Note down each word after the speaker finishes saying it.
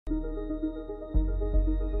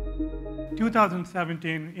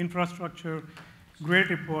2017 infrastructure grade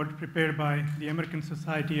report prepared by the American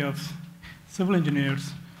Society of Civil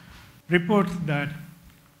Engineers reports that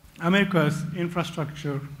America's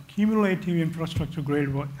infrastructure, cumulative infrastructure grade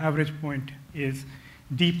average point is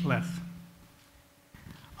D+.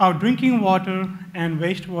 Our drinking water and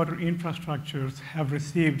wastewater infrastructures have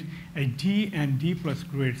received a D and D+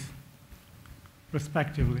 grades,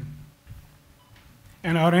 respectively.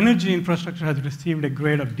 And our energy infrastructure has received a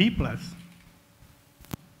grade of D+.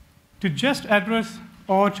 To just address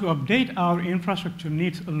or to update our infrastructure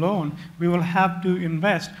needs alone, we will have to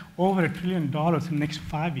invest over $1 trillion in the next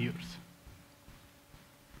 5 years.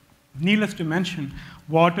 Needless to mention,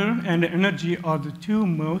 water and energy are the two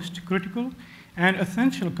most critical and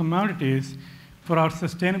essential commodities for our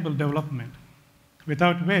sustainable development,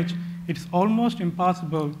 without which it's almost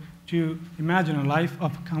impossible to imagine a life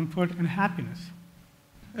of comfort and happiness.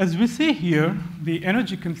 As we see here, the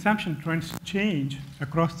energy consumption trends change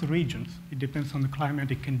across the regions. It depends on the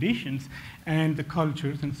climatic conditions and the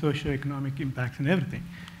cultures and socioeconomic impacts and everything.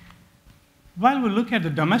 While we look at the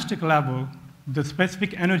domestic level, the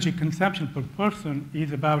specific energy consumption per person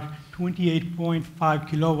is about 28.5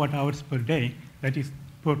 kilowatt hours per day, that is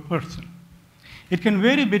per person. It can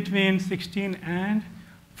vary between 16 and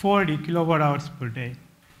 40 kilowatt hours per day.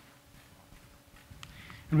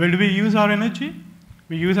 And where do we use our energy?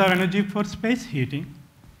 We use our energy for space heating,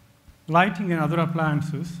 lighting and other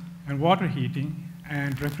appliances, and water heating,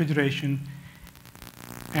 and refrigeration,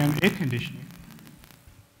 and air conditioning.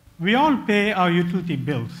 We all pay our utility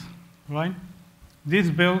bills, right?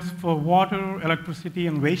 These bills for water, electricity,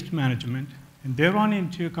 and waste management, and they run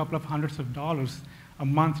into a couple of hundreds of dollars a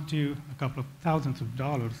month to a couple of thousands of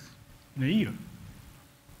dollars in a year.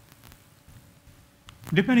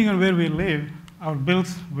 Depending on where we live, our bills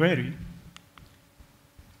vary.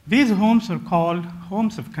 These homes are called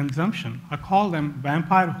homes of consumption. I call them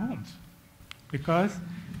vampire homes because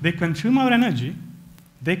they consume our energy,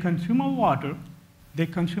 they consume our water, they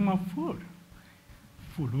consume our food.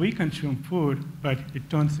 We consume food, but it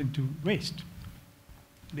turns into waste.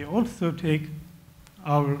 They also take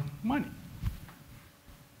our money.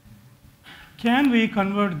 Can we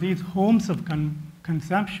convert these homes of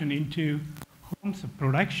consumption into homes of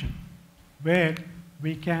production, where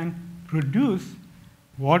we can produce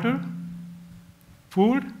water,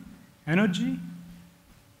 food, energy,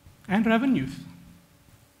 and revenues?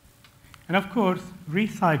 And of course,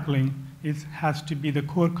 recycling has to be the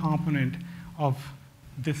core component of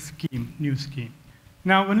this scheme, new scheme.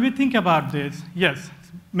 Now, when we think about this, yes,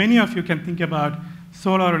 many of you can think about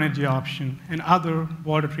solar energy option and other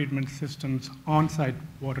water treatment systems, on-site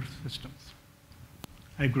water systems.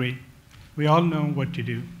 I agree. We all know what to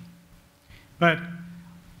do. But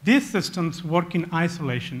these systems work in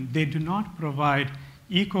isolation. They do not provide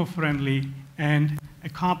eco-friendly and a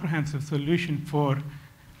comprehensive solution for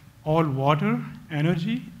all water,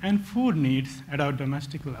 energy, and food needs at our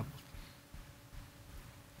domestic level.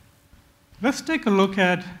 Let's take a look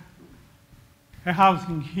at a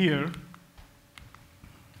housing here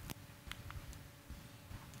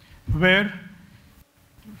where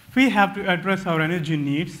we have to address our energy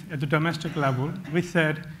needs at the domestic level. We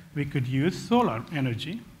said we could use solar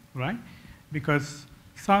energy, right? Because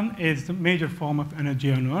sun is the major form of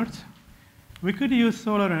energy on Earth. We could use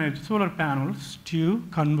solar energy, solar panels to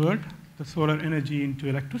convert the solar energy into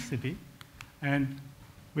electricity, and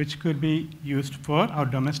which could be used for our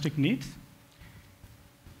domestic needs.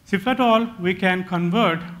 So if at all we can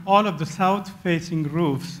convert all of the south-facing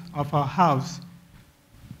roofs of our house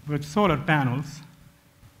with solar panels,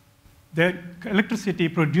 the electricity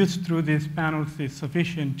produced through these panels is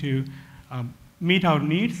sufficient to meet our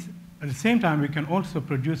needs. At the same time, we can also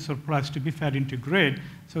produce surplus to be fed into grid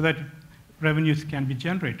so that revenues can be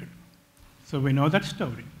generated. So we know that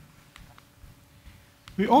story.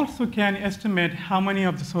 We also can estimate how many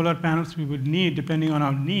of the solar panels we would need depending on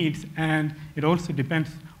our needs, and it also depends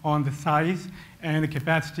on the size and the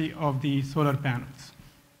capacity of the solar panels.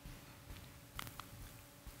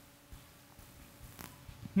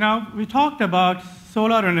 Now, we talked about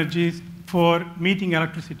solar energy for meeting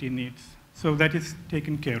electricity needs, so that is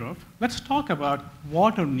taken care of. Let's talk about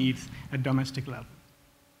water needs at domestic level.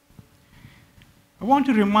 I want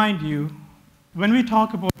to remind you, when we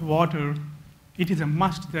talk about water, it is a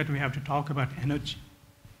must that we have to talk about energy.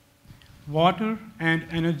 Water and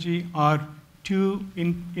energy are two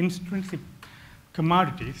intrinsic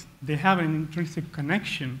commodities. They have an intrinsic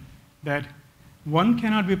connection that one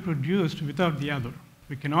cannot be produced without the other.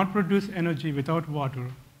 We cannot produce energy without water.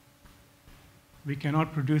 We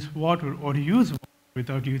cannot produce water or use water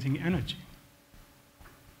without using energy.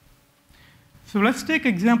 So let's take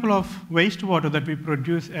example of wastewater that we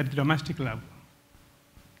produce at the domestic level.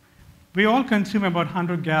 We all consume about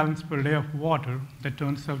 100 gallons per day of water that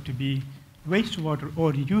turns out to be wastewater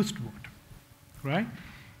or used water, right?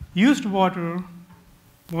 Used water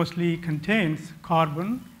mostly contains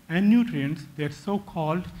carbon and nutrients. They're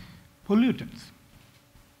so-called pollutants.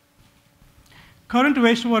 Current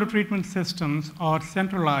wastewater treatment systems are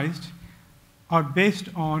centralized, are based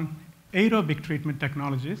on aerobic treatment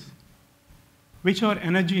technologies, which are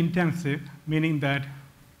energy intensive, meaning that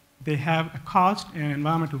they have a cost and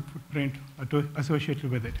environmental footprint associated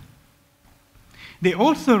with it. They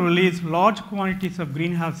also release large quantities of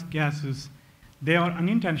greenhouse gases. They are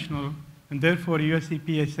unintentional, and therefore US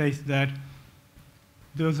EPA says that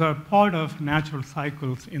those are part of natural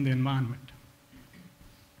cycles in the environment.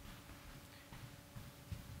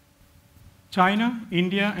 China,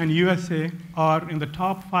 India, and USA are in the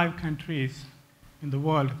top 5 countries in the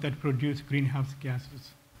world that produce greenhouse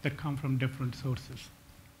gases that come from different sources.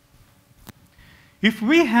 If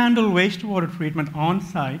we handle wastewater treatment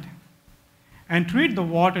on-site and treat the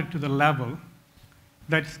water to the level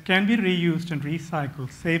that can be reused and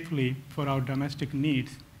recycled safely for our domestic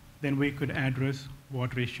needs, then we could address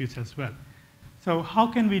water issues as well. So how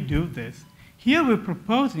can we do this? Here we're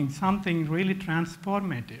proposing something really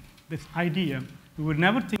transformative, this idea. We would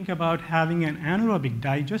never think about having an anaerobic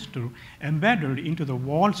digester embedded into the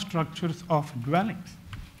wall structures of dwellings,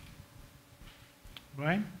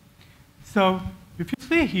 right? So if you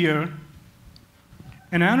see here,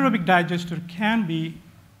 an anaerobic digester can be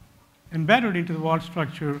embedded into the wall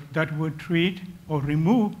structure that would treat or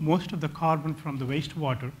remove most of the carbon from the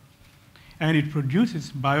wastewater, and it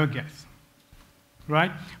produces biogas,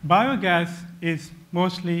 right? Biogas is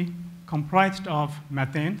mostly comprised of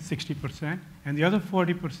methane, 60%, and the other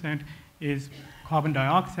 40% is carbon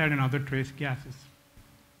dioxide and other trace gases.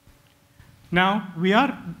 Now, we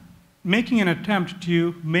are making an attempt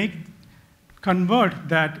to convert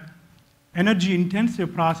that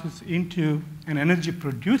energy-intensive process into an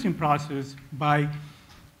energy-producing process by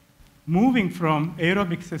moving from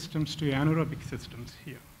aerobic systems to anaerobic systems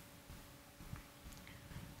here.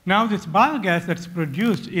 Now, this biogas that's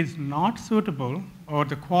produced is not suitable, or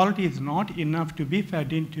the quality is not enough to be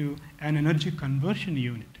fed into an energy conversion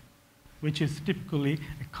unit, which is typically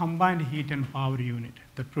a combined heat and power unit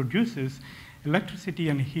that produces electricity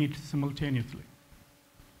and heat simultaneously.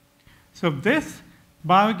 So this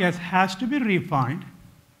biogas has to be refined.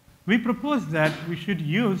 We propose that we should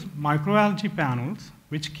use microalgae panels,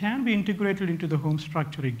 which can be integrated into the home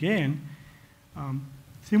structure again,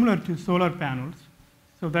 similar to solar panels,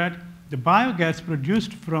 so that the biogas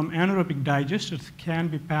produced from anaerobic digesters can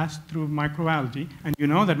be passed through microalgae, and you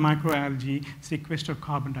know that microalgae sequester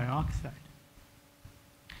carbon dioxide.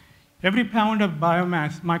 Every pound of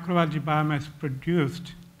biomass, microalgae biomass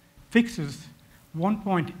produced, fixes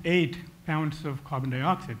 1.8 pounds of carbon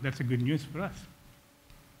dioxide. That's a good news for us.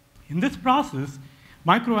 In this process,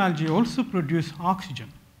 microalgae also produce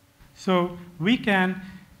oxygen. So we can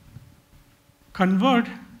convert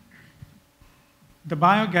the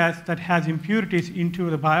biogas that has impurities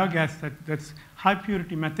into the biogas that's high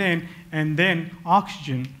purity methane, and then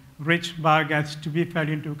oxygen-rich biogas to be fed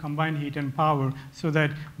into combined heat and power, so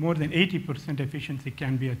that more than 80% efficiency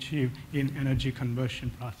can be achieved in energy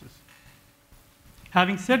conversion process.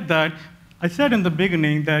 Having said that, I said in the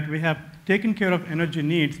beginning that we have taken care of energy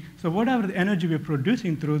needs, so whatever the energy we're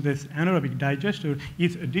producing through this anaerobic digester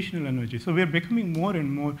is additional energy. So we're becoming more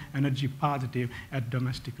and more energy positive at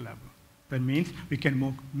domestic level. That means we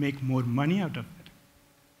can make more money out of it.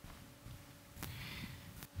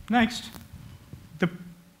 Next,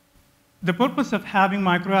 the purpose of having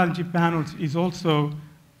microalgae panels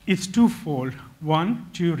is twofold. One,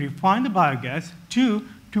 to refine the biogas. Two,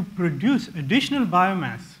 to produce additional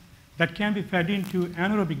biomass that can be fed into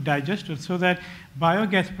anaerobic digesters so that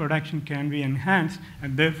biogas production can be enhanced,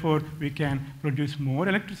 and therefore we can produce more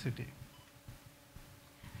electricity.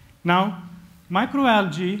 Now,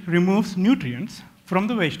 microalgae removes nutrients from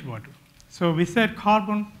the wastewater. So we said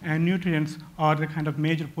carbon and nutrients are the kind of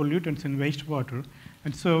major pollutants in wastewater.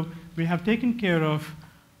 And so we have taken care of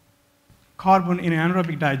carbon in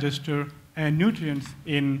anaerobic digester and nutrients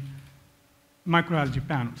in microalgae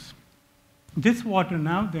panels. This water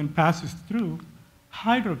now then passes through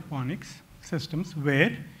hydroponics systems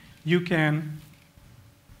where you can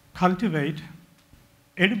cultivate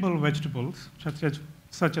edible vegetables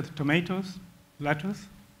such as tomatoes, lettuce,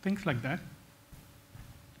 things like that.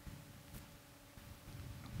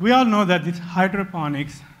 We all know that these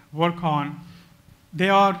hydroponics they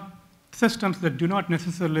are systems that do not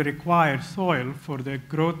necessarily require soil for their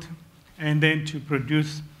growth and then to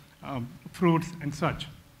produce fruits and such.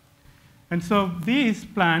 And so these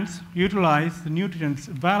plants utilize the nutrients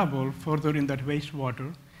available further in that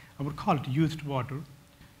wastewater, I would call it used water,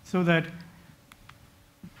 so that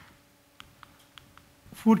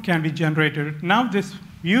food can be generated. Now this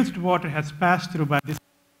used water has passed through by these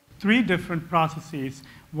 3 different processes.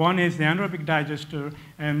 One is the anaerobic digester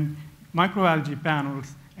and microalgae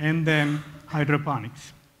panels, and then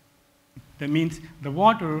hydroponics. That means the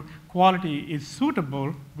water quality is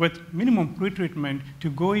suitable with minimum pretreatment to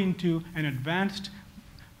go into an advanced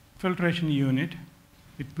filtration unit,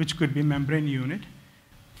 which could be membrane unit,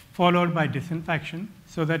 followed by disinfection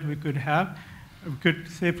so that we could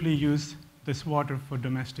safely use this water for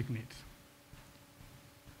domestic needs.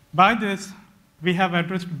 By this, we have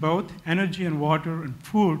addressed both energy and water and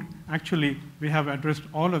food. Actually, we have addressed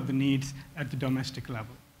all of the needs at the domestic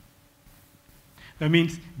level. That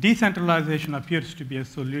means decentralization appears to be a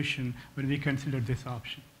solution when we consider this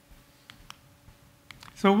option.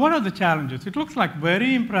 So what are the challenges? It looks like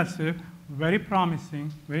very impressive, very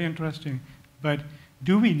promising, very interesting, but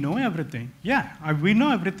do we know everything? Yeah, we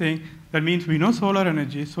know everything. That means we know solar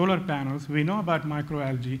energy, solar panels, we know about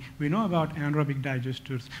microalgae, we know about anaerobic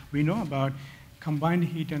digesters, we know about combined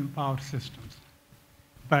heat and power systems.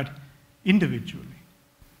 But individually,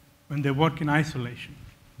 when they work in isolation,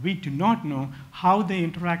 we do not know how they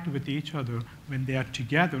interact with each other when they are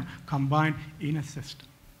together, combined in a system,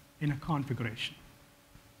 in a configuration.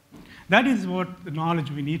 That is what the knowledge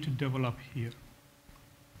we need to develop here.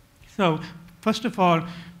 So, first of all,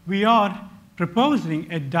 we are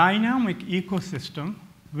proposing a dynamic ecosystem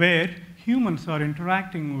where humans are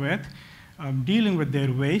interacting with, dealing with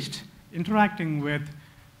their waste, interacting with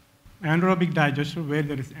anaerobic digester where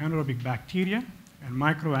there is anaerobic bacteria, and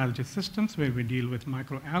microalgae systems where we deal with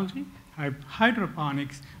microalgae,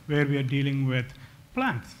 hydroponics where we are dealing with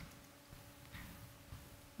plants.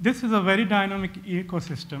 This is a very dynamic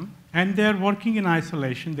ecosystem, and they're working in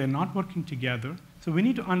isolation, they're not working together. So we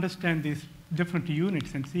need to understand these different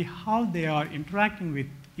units and see how they are interacting with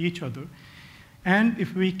each other, and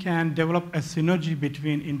if we can develop a synergy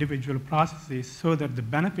between individual processes so that the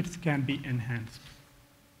benefits can be enhanced.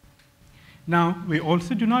 Now, we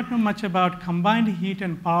also do not know much about combined heat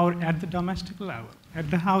and power at the domestic level, at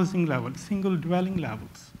the housing level, single dwelling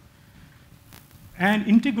levels. And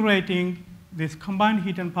integrating these combined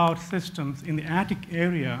heat and power systems in the attic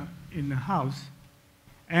area in the house,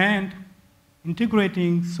 and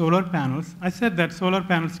integrating solar panels. I said that solar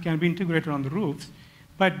panels can be integrated on the roofs,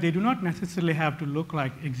 but they do not necessarily have to look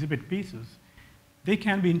like exhibit pieces. They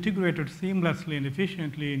can be integrated seamlessly and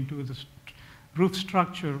efficiently into the roof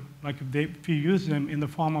structure, like if you use them in the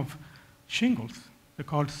form of shingles. They're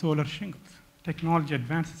called solar shingles. Technology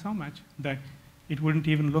advances so much that it wouldn't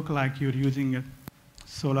even look like you're using a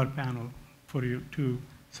solar panel for you to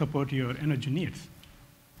support your energy needs.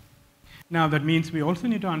 Now, that means we also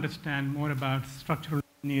need to understand more about structural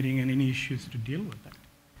engineering and any issues to deal with that.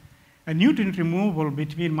 A nutrient removal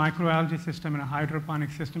between microalgae system and a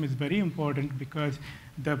hydroponic system is very important because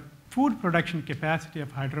the food production capacity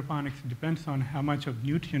of hydroponics depends on how much of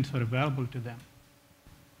nutrients are available to them.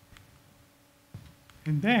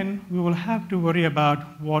 And then we will have to worry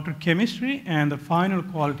about water chemistry and the final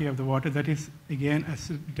quality of the water. That is, again,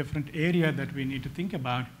 a different area that we need to think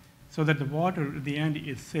about so that the water at the end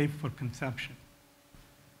is safe for consumption.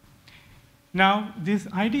 Now,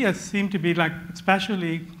 these ideas seem to be like,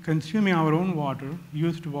 especially consuming our own water,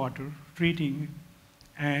 used water, treating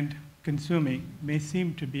and consuming may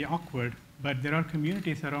seem to be awkward, but there are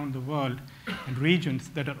communities around the world and regions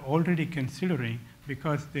that are already considering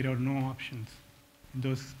because there are no options in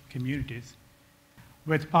those communities.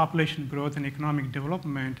 With population growth and economic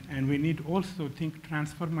development, and we need also think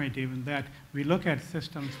transformative in that we look at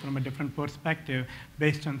systems from a different perspective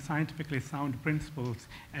based on scientifically sound principles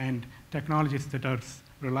and technologies that are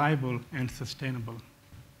reliable and sustainable.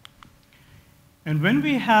 And when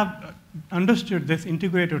we have understood this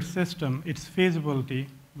integrated system, its feasibility,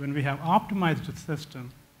 when we have optimized the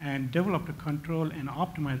system and developed a control and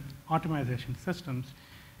optimization systems,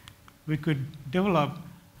 we could develop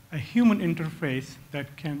a human interface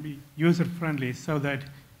that can be user-friendly so that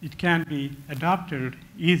it can be adopted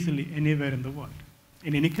easily anywhere in the world,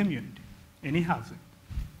 in any community, any housing.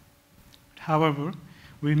 However,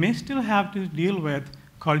 we may still have to deal with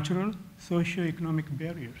cultural, socio-economic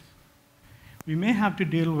barriers. We may have to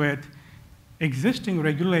deal with existing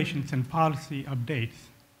regulations and policy updates.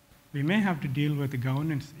 We may have to deal with the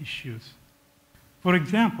governance issues. For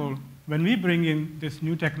example, when we bring in these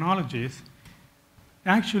new technologies,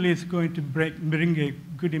 actually is going to bring a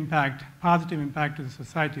good impact, positive impact to the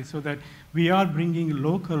society, so that we are bringing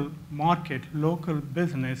local market, local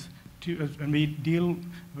business to, and we deal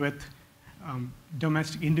with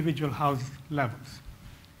domestic individual house levels.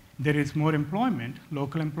 There is more employment,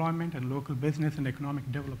 local employment, and local business and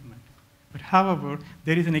economic development. But however,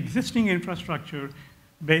 there is an existing infrastructure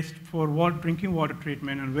based for drinking water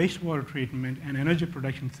treatment and wastewater treatment and energy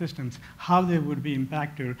production systems, how they would be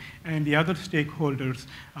impacted, and the other stakeholders'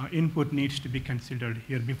 input needs to be considered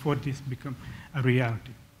here before this becomes a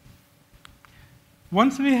reality.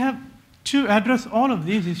 Once we have to address all of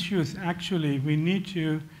these issues, actually, we need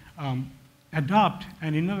to adopt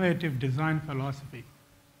an innovative design philosophy.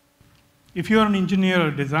 If you're an engineer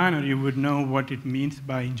or designer, you would know what it means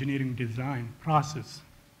by engineering design process.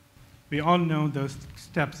 We all know those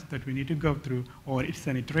steps that we need to go through, or it's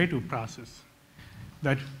an iterative process.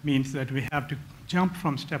 That means that we have to jump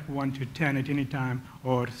from step 1 to 10 at any time,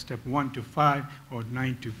 or step 1 to 5, or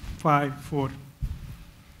 9 to 5, 4,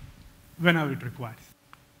 whenever it requires.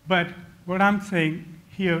 But what I'm saying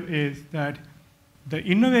here is that the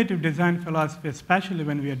innovative design philosophy, especially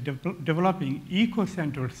when we are developing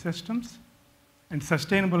eco-centered systems and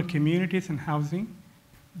sustainable communities and housing,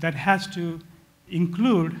 that has to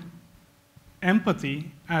include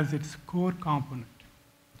empathy as its core component.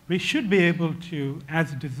 We should be able to,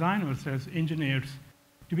 as designers, as engineers,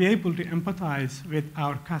 to be able to empathize with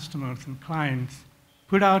our customers and clients,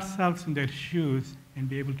 put ourselves in their shoes, and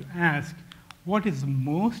be able to ask, what is the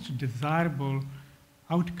most desirable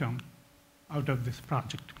outcome out of this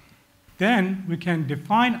project? Then we can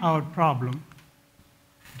define our problem,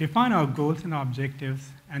 define our goals and objectives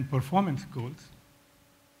and performance goals,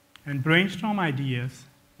 and brainstorm ideas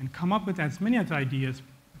and come up with as many ideas,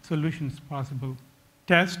 solutions possible,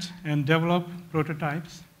 test and develop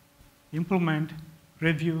prototypes, implement,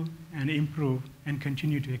 review, and improve, and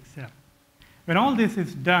continue to excel. When all this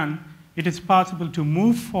is done, it is possible to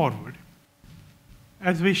move forward.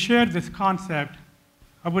 As we share this concept,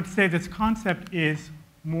 I would say this concept is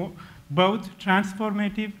both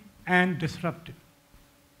transformative and disruptive.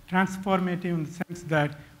 Transformative in the sense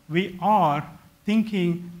that we are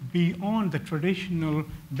thinking beyond the traditional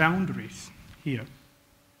boundaries here.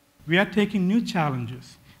 We are taking new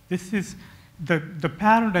challenges. This is the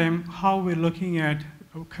paradigm, how we're looking at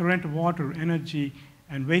current water, energy,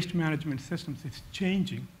 and waste management systems is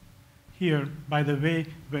changing here by the way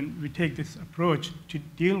when we take this approach to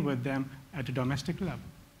deal with them at a domestic level.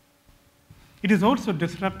 It is also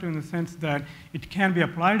disruptive in the sense that it can be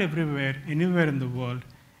applied everywhere, anywhere in the world,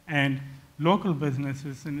 and local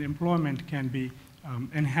businesses and employment can be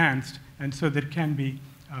enhanced, and so there can be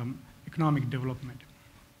economic development.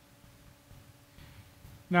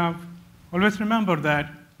 Now, always remember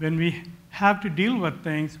that when we have to deal with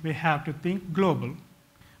things, we have to think global,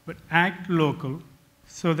 but act local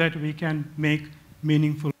so that we can make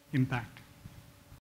meaningful impact.